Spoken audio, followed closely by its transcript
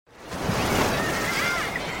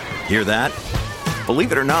Hear that?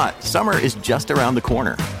 Believe it or not, summer is just around the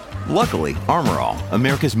corner. Luckily, Armor All,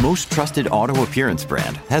 America's most trusted auto appearance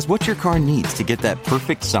brand, has what your car needs to get that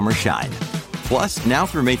perfect summer shine. Plus, now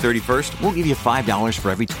through May 31st, we'll give you $5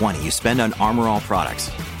 for every $20 you spend on Armor All products.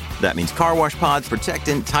 That means car wash pods,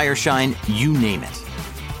 protectant, tire shine, you name it.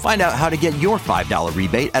 Find out how to get your $5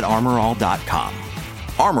 rebate at armorall.com.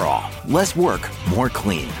 Armor All, less work, more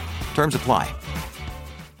clean. Terms apply.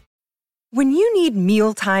 When you need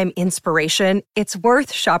mealtime inspiration, it's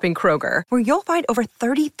worth shopping Kroger, where you'll find over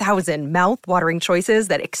 30,000 mouth-watering choices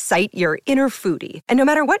that excite your inner foodie. And no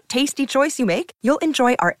matter what tasty choice you make, you'll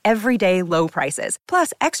enjoy our everyday low prices,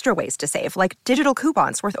 plus extra ways to save, like digital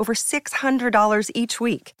coupons worth over $600 each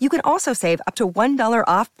week. You can also save up to $1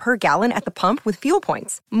 off per gallon at the pump with fuel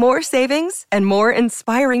points. More savings and more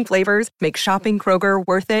inspiring flavors make shopping Kroger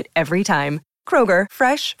worth it every time. Kroger,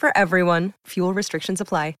 fresh for everyone. Fuel restrictions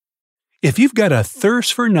apply. If you've got a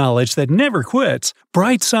thirst for knowledge that never quits,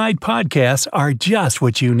 Brightside Podcasts are just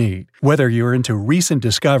what you need. Whether you're into recent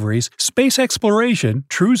discoveries, space exploration,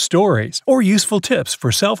 true stories, or useful tips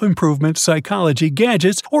for self-improvement, psychology,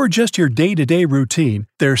 gadgets, or just your day-to-day routine,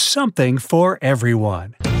 there's something for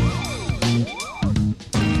everyone.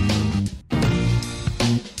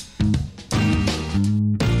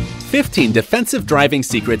 "15 defensive driving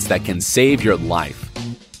secrets that can save your life."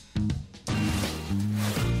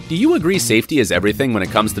 Do you agree safety is everything when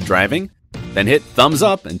it comes to driving? Then hit thumbs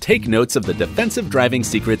up and take notes of the defensive driving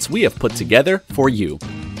secrets we have put together for you.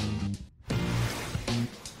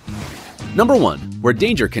 Number 1. Where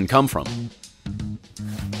danger can come from.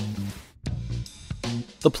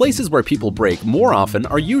 The places where people brake more often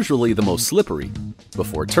are usually the most slippery: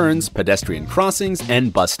 before turns, pedestrian crossings,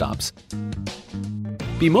 and bus stops.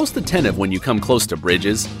 Be most attentive when you come close to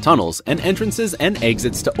bridges, tunnels, and entrances and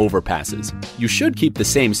exits to overpasses. You should keep the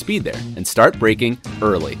same speed there and start braking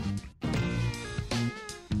early.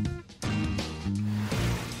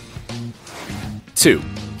 Two,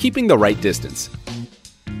 keeping the right distance.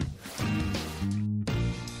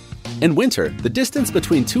 In winter, the distance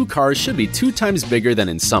between two cars should be 2 times bigger than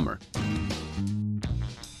in summer.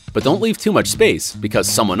 But don't leave too much space, because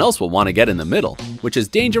someone else will want to get in the middle, which is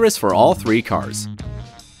dangerous for all 3 cars.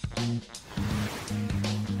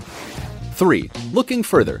 3. Looking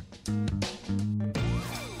further.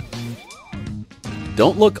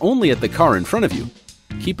 Don't look only at the car in front of you.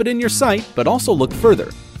 Keep it in your sight, but also look further,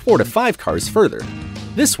 4 to 5 cars further.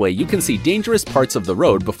 This way you can see dangerous parts of the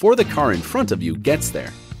road before the car in front of you gets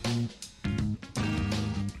there.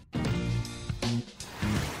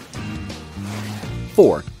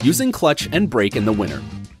 4. Using clutch and brake in the winter.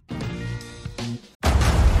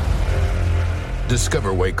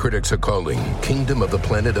 Discover why critics are calling Kingdom of the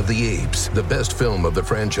Planet of the Apes the best film of the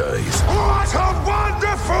franchise. What a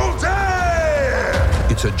wonderful day!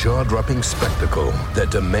 It's a jaw-dropping spectacle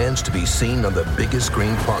that demands to be seen on the biggest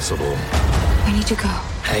screen possible. I need to go.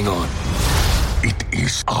 Hang on. It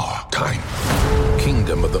is our time.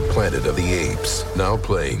 Kingdom of the Planet of the Apes. Now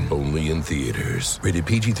playing only in theaters. Rated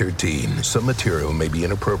PG-13. Some material may be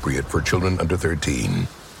inappropriate for children under 13.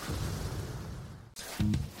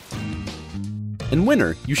 In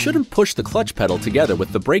winter, you shouldn't push the clutch pedal together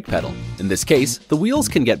with the brake pedal. In this case, the wheels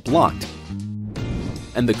can get blocked,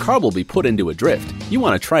 and the car will be put into a drift. You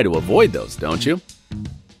want to try to avoid those, don't you?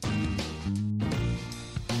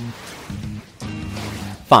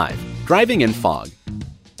 5. Driving in fog.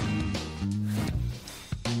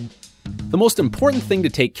 The most important thing to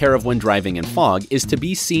take care of when driving in fog is to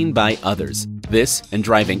be seen by others. This, and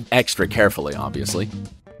driving extra carefully, obviously.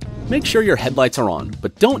 Make sure your headlights are on,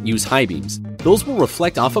 but don't use high beams. Those will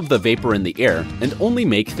reflect off of the vapor in the air and only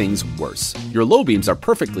make things worse. Your low beams are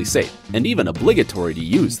perfectly safe, and even obligatory to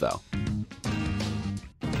use, though.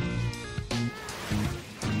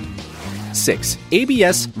 6.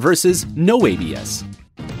 ABS versus no ABS.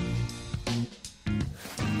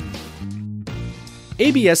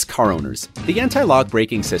 ABS car owners. The anti-lock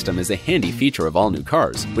braking system is a handy feature of all new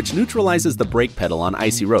cars, which neutralizes the brake pedal on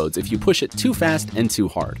icy roads if you push it too fast and too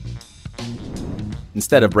hard.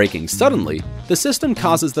 Instead of braking suddenly, the system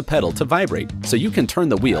causes the pedal to vibrate, so you can turn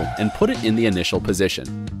the wheel and put it in the initial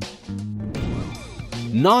position.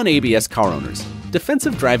 Non-ABS car owners.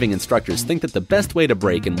 Defensive driving instructors think that the best way to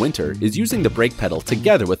brake in winter is using the brake pedal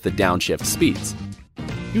together with the downshift speeds.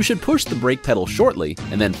 You should push the brake pedal shortly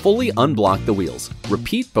and then fully unblock the wheels.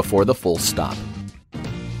 Repeat before the full stop.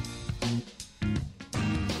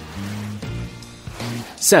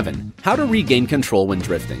 7. How to regain control when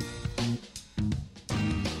drifting.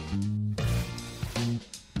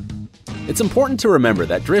 It's important to remember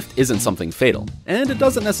that drift isn't something fatal, and it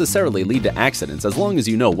doesn't necessarily lead to accidents as long as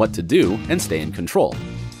you know what to do and stay in control.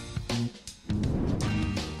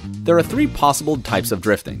 There are 3 possible types of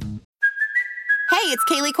drifting. Hey, it's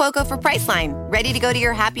Kaylee Cuoco for Priceline. Ready to go to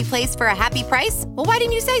your happy place for a happy price? Well, why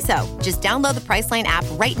didn't you say so? Just download the Priceline app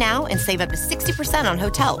right now and save up to 60% on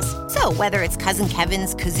hotels. So whether it's Cousin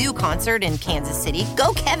Kevin's Kazoo Concert in Kansas City,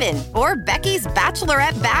 go Kevin, or Becky's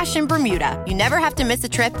Bachelorette Bash in Bermuda, you never have to miss a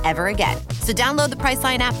trip ever again. So download the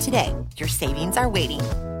Priceline app today. Your savings are waiting.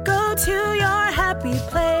 Go to your happy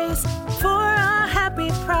place for a happy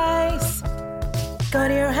price. Go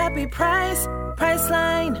to your happy price,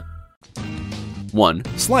 Priceline. 1.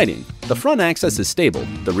 Sliding. The front axis is stable,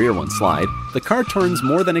 the rear ones slide, the car turns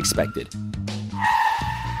more than expected.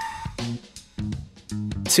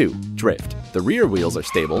 2. Drift. The rear wheels are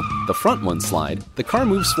stable, the front ones slide, the car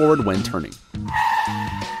moves forward when turning.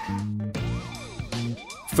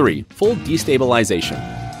 3. Full destabilization.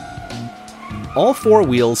 All 4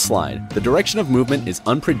 wheels slide, the direction of movement is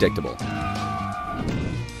unpredictable.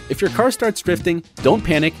 If your car starts drifting, don't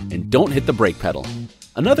panic and don't hit the brake pedal.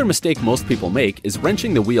 Another mistake most people make is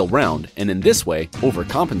wrenching the wheel round and in this way,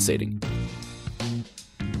 overcompensating.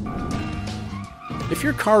 If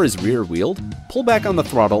your car is rear-wheeled, pull back on the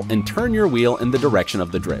throttle and turn your wheel in the direction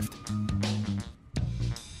of the drift.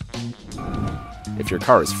 If your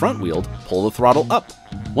car is front-wheeled, pull the throttle up.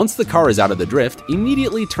 Once the car is out of the drift,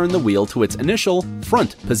 immediately turn the wheel to its initial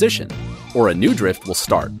front position, or a new drift will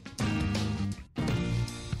start.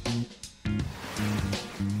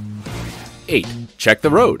 8. Check the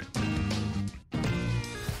road.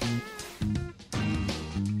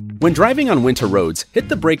 When driving on winter roads, hit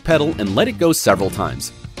the brake pedal and let it go several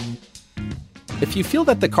times. If you feel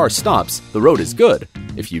that the car stops, the road is good.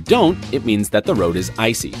 If you don't, it means that the road is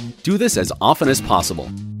icy. Do this as often as possible.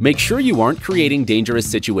 Make sure you aren't creating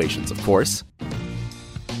dangerous situations, of course.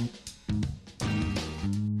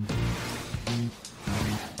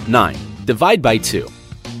 9. Divide by 2.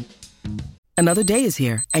 Another day is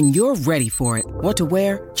here, and you're ready for it. What to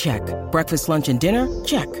wear? Check. Breakfast, lunch, and dinner?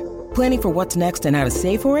 Check. Planning for what's next and how to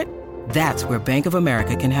save for it? That's where Bank of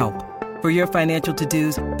America can help. For your financial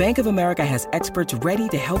to-dos, Bank of America has experts ready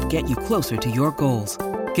to help get you closer to your goals.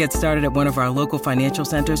 Get started at one of our local financial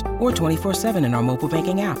centers or 24/7 in our mobile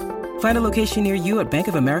banking app. Find a location near you at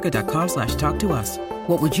bankofamerica.com/talktous.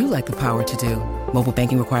 What would you like the power to do? Mobile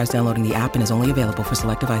banking requires downloading the app and is only available for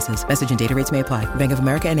select devices. Message and data rates may apply. Bank of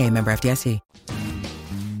America N.A., member FDIC.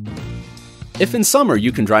 If in summer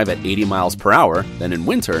you can drive at 80 miles per hour, then in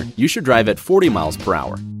winter you should drive at 40 miles per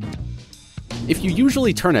hour. If you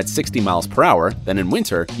usually turn at 60 miles per hour, then in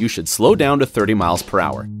winter you should slow down to 30 miles per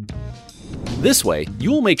hour. This way,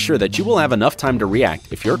 you will make sure that you will have enough time to react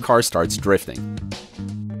if your car starts drifting.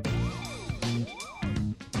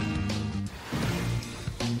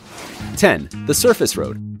 10. The surface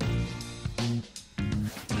road.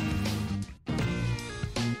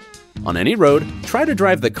 On any road, try to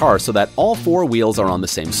drive the car so that all 4 wheels are on the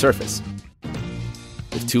same surface.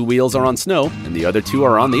 If 2 wheels are on snow and the other 2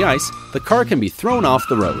 are on the ice, the car can be thrown off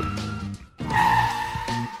the road.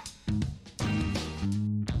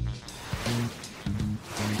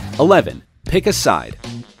 11. Pick a side.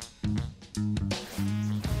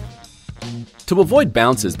 To avoid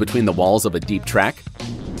bounces between the walls of a deep track,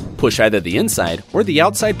 push either the inside or the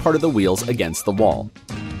outside part of the wheels against the wall.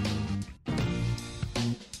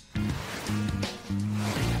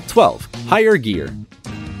 12. Higher gear.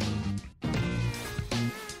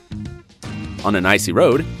 On an icy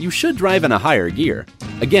road, you should drive in a higher gear.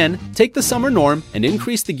 Again, take the summer norm and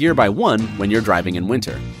increase the gear by 1 when you're driving in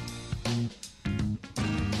winter.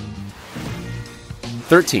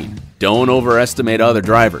 13. Don't overestimate other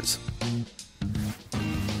drivers.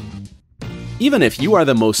 Even if you are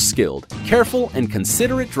the most skilled, careful, and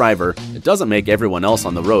considerate driver, it doesn't make everyone else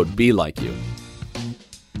on the road be like you.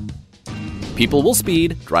 People will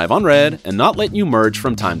speed, drive on red, and not let you merge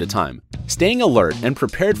from time to time. Staying alert and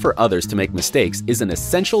prepared for others to make mistakes is an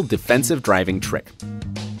essential defensive driving trick.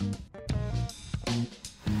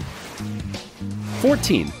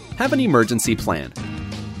 14. Have an emergency plan.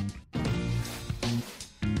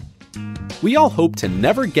 We all hope to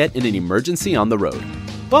never get in an emergency on the road,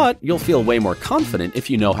 but you'll feel way more confident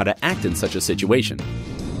if you know how to act in such a situation.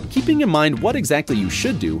 Keeping in mind what exactly you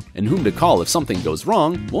should do and whom to call if something goes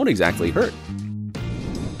wrong won't exactly hurt.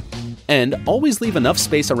 And always leave enough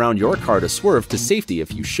space around your car to swerve to safety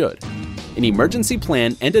if you should. An emergency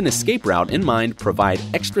plan and an escape route in mind provide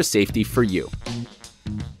extra safety for you.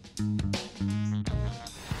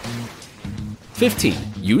 15.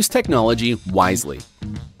 Use technology wisely.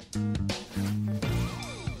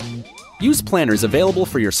 Use planners available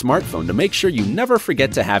for your smartphone to make sure you never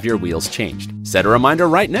forget to have your wheels changed. Set a reminder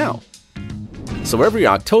right now. So every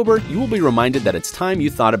October, you will be reminded that it's time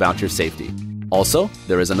you thought about your safety. Also,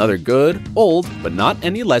 there is another good, old, but not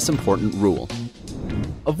any less important rule.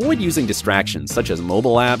 Avoid using distractions such as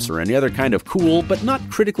mobile apps or any other kind of cool but not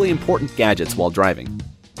critically important gadgets while driving.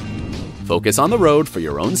 Focus on the road for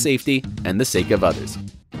your own safety and the sake of others.